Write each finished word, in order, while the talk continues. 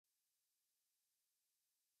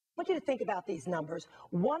I want you to think about these numbers.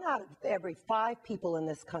 1 out of every 5 people in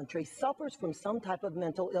this country suffers from some type of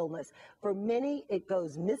mental illness. For many, it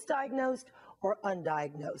goes misdiagnosed or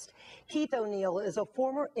undiagnosed. Keith O'Neal is a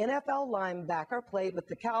former NFL linebacker, played with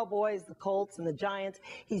the Cowboys, the Colts, and the Giants.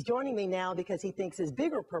 He's joining me now because he thinks his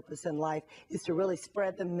bigger purpose in life is to really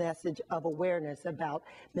spread the message of awareness about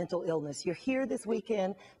mental illness. You're here this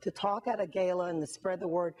weekend to talk at a gala and to spread the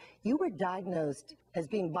word. You were diagnosed as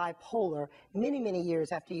being bipolar many, many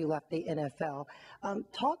years after you left the NFL.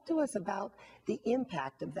 Talk to us about the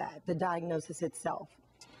impact of that, the diagnosis itself.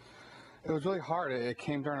 It was really hard. It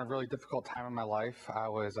came during a really difficult time in my life. I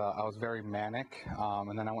was very manic,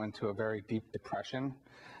 and then I went into a very deep depression,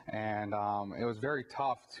 and it was very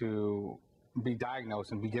tough to be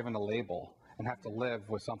diagnosed and be given a label and have to live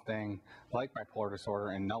with something like bipolar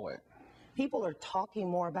disorder and know it. People are talking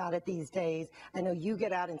more about it these days. I know you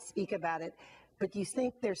get out and speak about it, but do you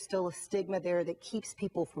think there's still a stigma there that keeps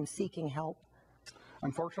people from seeking help?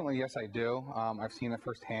 Unfortunately, yes, I do. I've seen it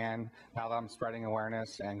firsthand. Now that I'm spreading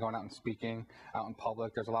awareness and going out and speaking out in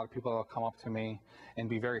public, there's a lot of people that will come up to me and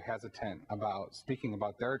be very hesitant about speaking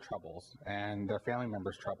about their troubles and their family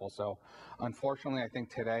members' troubles. So unfortunately, I think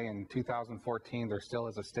today in 2014, there still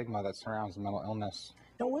is a stigma that surrounds mental illness.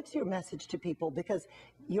 Now, what's your message to people? Because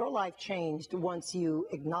your life changed once you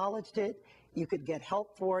acknowledged it, you could get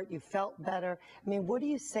help for it, you felt better. I mean, what do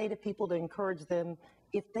you say to people to encourage them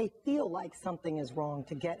if they feel like something is wrong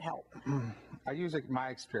to get help? I use my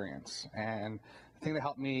experience, and the thing that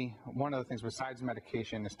helped me, one of the things besides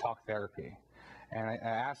medication, is talk therapy. And I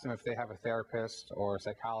asked them if they have a therapist or a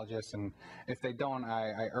psychologist, and if they don't,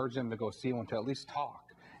 I urge them to go see one to at least talk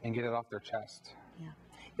and get it off their chest. Yeah.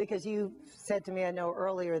 Because you said to me, I know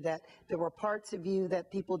earlier, that there were parts of you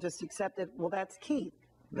that people just accepted, well, that's Keith.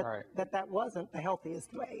 But right. that wasn't the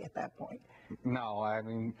healthiest way at that point. No, I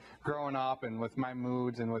mean, growing up and with my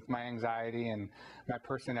moods and with my anxiety and my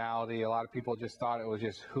personality, a lot of people just thought it was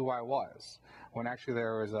just who I was, when actually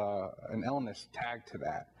there was an illness tagged to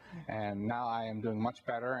that. And now I am doing much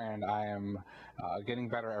better, and I am getting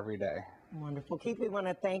better every day. Wonderful. Keith, we want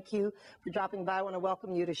to thank you for dropping by. I want to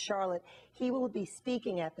welcome you to Charlotte. He will be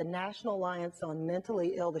speaking at the National Alliance on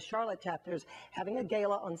Mentally Ill. The Charlotte chapter is having a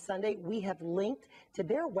gala on Sunday. We have linked to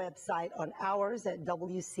their website on ours at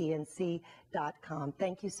WCNC.com.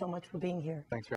 Thank you so much for being here. Thanks for